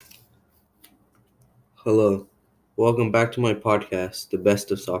Hello, welcome back to my podcast, The Best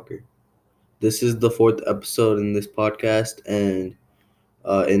of Soccer. This is the fourth episode in this podcast, and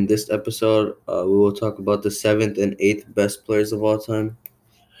in this episode, we will talk about the seventh and eighth best players of all time.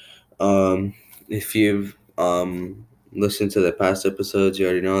 If you've listened to the past episodes, you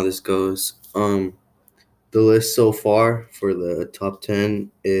already know how this goes. The list so far for the top 10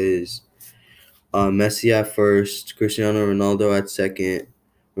 is Messi at first, Cristiano Ronaldo at second,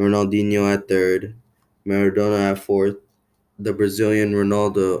 Ronaldinho at third, Maradona at fourth, the Brazilian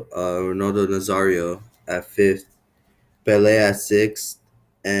Ronaldo Nazario at fifth, Pele at sixth,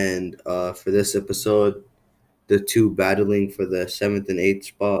 and for this episode, the two battling for the seventh and eighth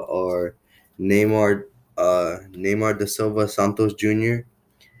spot are Neymar da Silva Santos Jr.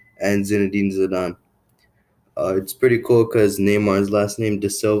 and Zinedine Zidane. It's pretty cool because Neymar's last name Da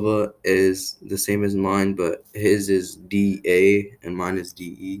Silva is the same as mine, but his is DA and mine is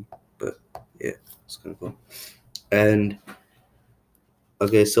DE. But yeah, it's kind of cool. And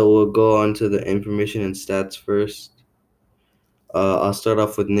okay, so we'll go on to the information and stats first. I'll start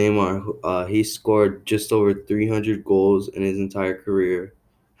off with Neymar. He scored just over 300 goals in his entire career,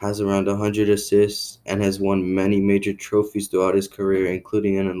 has around 100 assists, and has won many major trophies throughout his career,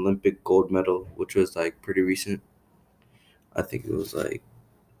 including an Olympic gold medal, which was like pretty recent. I think it was like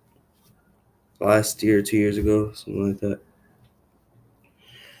last year, 2 years ago, something like that.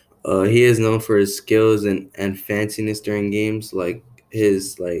 He is known for his skills and fanciness during games. Like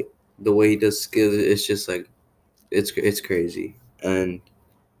the way he does skills, it's just like it's crazy. And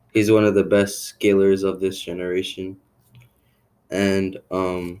he's one of the best skillers of this generation. And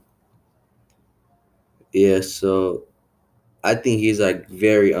yeah, so I think he's like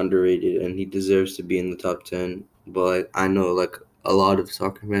very underrated and he deserves to be in the top 10. But like, I know like a lot of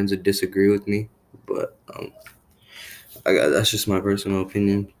soccer fans would disagree with me, but that's just my personal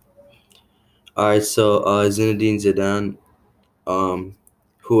opinion. All right, so Zinedine Zidane,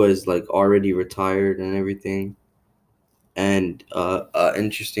 who has like already retired and everything. And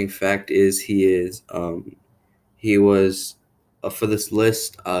interesting fact is he was for this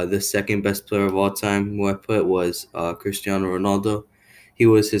list, the second best player of all time who I put was Cristiano Ronaldo. He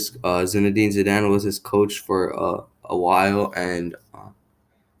was his Zinedine Zidane was his coach for a while and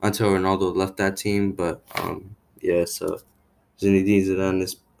until Ronaldo left that team. But yeah, so Zinedine Zidane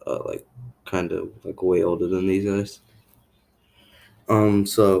is like kind of like way older than these guys.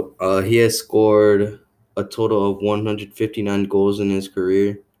 So he has scored a total of 159 goals in his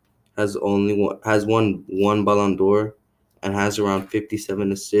career, has won one Ballon d'Or, and has around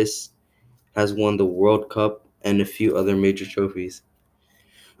 57 assists. Has won the World Cup and a few other major trophies.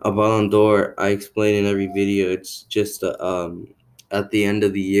 A Ballon d'Or, I explain in every video. It's just at the end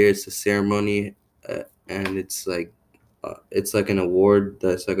of the year, it's a ceremony, and it's like an award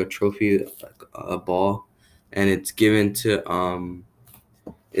that's like a trophy, like a ball, and it's given to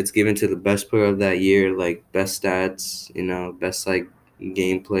the best player of that year, like best stats, best like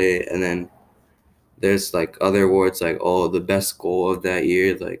gameplay, and then there's like other awards like the best goal of that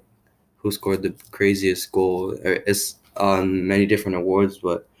year, like who scored the craziest goal. It's on many different awards,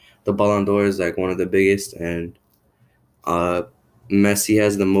 but the Ballon d'Or is like one of the biggest, and uh, Messi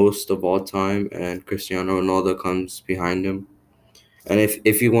has the most of all time, and Cristiano Ronaldo comes behind him. And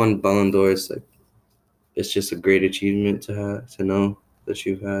if you won Ballon d'Or, it's just a great achievement to know that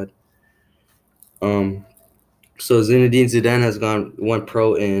you've had. Um, So Zinedine Zidane went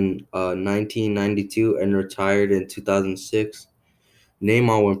pro in 1992 and retired in 2006.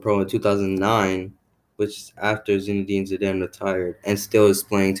 Neymar went pro in 2009, which is after Zinedine Zidane retired, and still is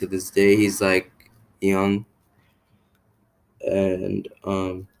playing to this day. He's like young, and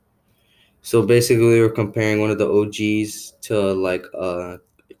so basically we're comparing one of the OGs to like a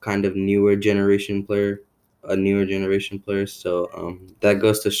kind of a newer generation player. So that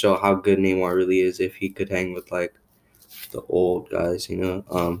goes to show how good Neymar really is if he could hang with like the old guys,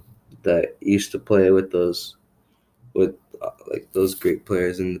 that used to play with like those great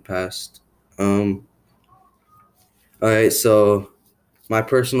players in the past. All right, so my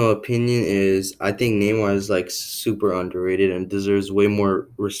personal opinion is I think Neymar is like super underrated and deserves way more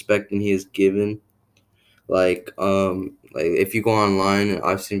respect than he is given. Like if you go online,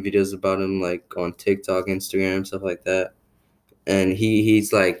 I've seen videos about him like on TikTok, Instagram, stuff like that, and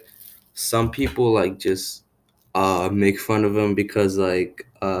he's like some people like just make fun of him because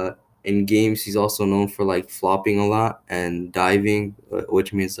in games he's also known for like flopping a lot and diving,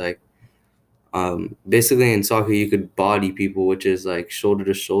 which means like basically in soccer you could body people, which is like shoulder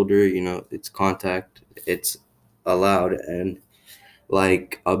to shoulder, it's contact, it's allowed. And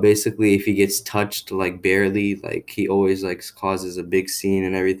like basically if he gets touched like barely, like he always like causes a big scene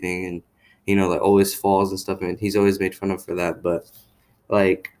and everything. And like always falls and stuff, and he's always made fun of for that. But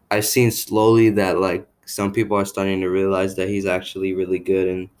like I've seen slowly that like some people are starting to realize that he's actually really good,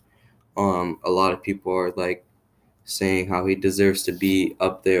 and a lot of people are like saying how he deserves to be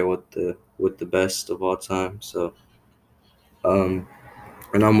up there with the best of all time. So um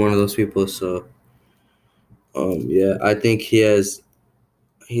and I'm one of those people. So yeah, I think he's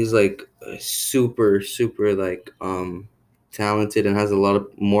like super like talented and has a lot of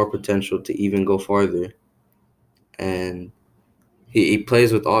more potential to even go farther. And he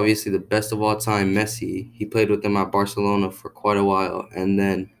plays with obviously the best of all time, Messi. He played with him at Barcelona for quite a while, and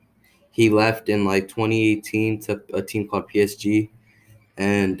then he left in like 2018 to a team called PSG,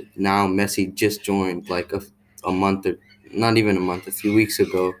 and now Messi just joined like a month or not even a month, a few weeks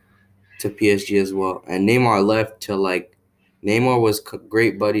ago to PSG as well. And Neymar left to like Neymar was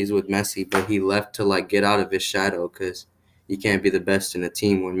great buddies with Messi, but he left to like get out of his shadow because you can't be the best in a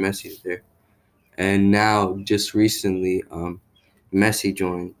team when Messi's there. And now just recently, Messi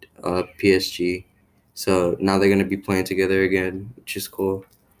joined PSG, so now they're gonna be playing together again, which is cool.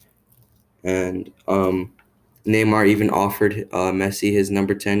 And Neymar even offered Messi his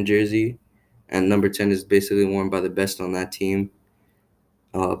number 10 jersey, and number 10 is basically worn by the best on that team.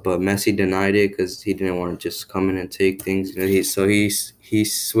 But Messi denied it because he didn't want to just come in and take things. He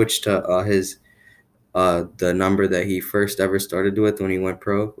switched to his the number that he first ever started with when he went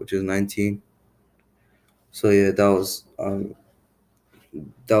pro, which was 19. So yeah, that was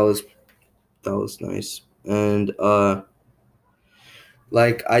that was nice. And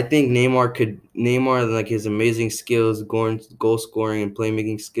like I think Neymar like his amazing skills, goal scoring and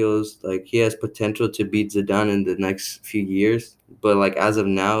playmaking skills, like he has potential to beat Zidane in the next few years. But like as of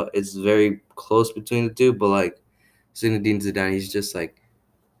now, it's very close between the two. But like Zinedine Zidane, he's just like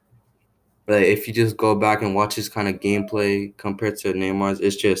if you just go back and watch his kind of gameplay compared to Neymar's,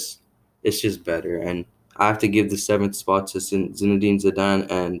 it's just better. And I have to give the seventh spot to Zinedine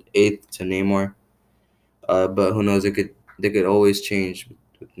Zidane and eighth to Neymar. But who knows? They could always change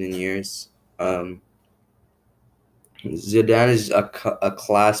within years. Um, Zidane is a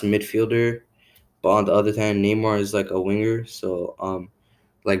class midfielder, but on the other hand, Neymar is like a winger. So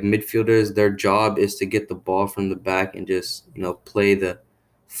like midfielders, their job is to get the ball from the back and just play the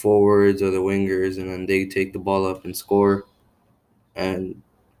forwards or the wingers, and then they take the ball up and score. And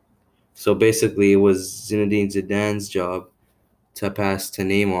so basically, it was Zinedine Zidane's job to pass to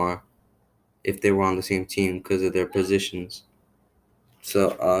Neymar if they were on the same team because of their positions.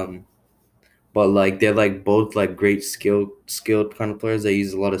 So but like they're like both like great skilled kind of players. They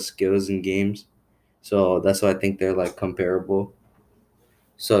use a lot of skills in games, so that's why I think they're like comparable.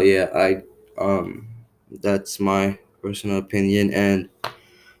 So yeah, I that's my personal opinion. And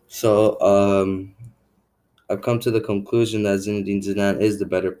so I've come to the conclusion that Zinedine Zidane is the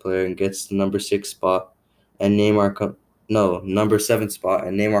better player and gets the number 6 spot, and number 7 spot,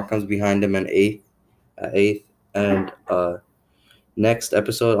 and Neymar comes behind him at eighth. And next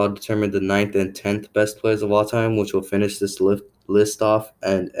episode, I'll determine the ninth and 10th best players of all time, which will finish this list off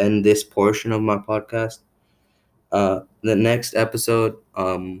and end this portion of my podcast. The next episode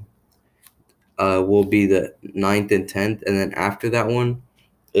will be the ninth and 10th, and then after that one,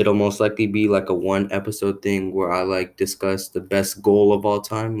 it'll most likely be like a one episode thing where I like discuss the best goal of all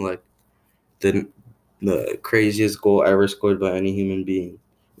time, like the the craziest goal ever scored by any human being,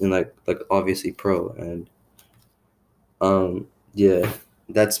 and like obviously pro. And yeah,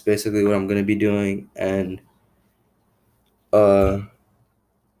 that's basically what I'm gonna be doing. And uh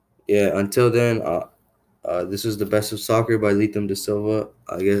yeah, until then, this was the best of soccer by Liam De Silva.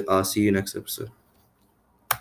 I guess I'll see you next episode.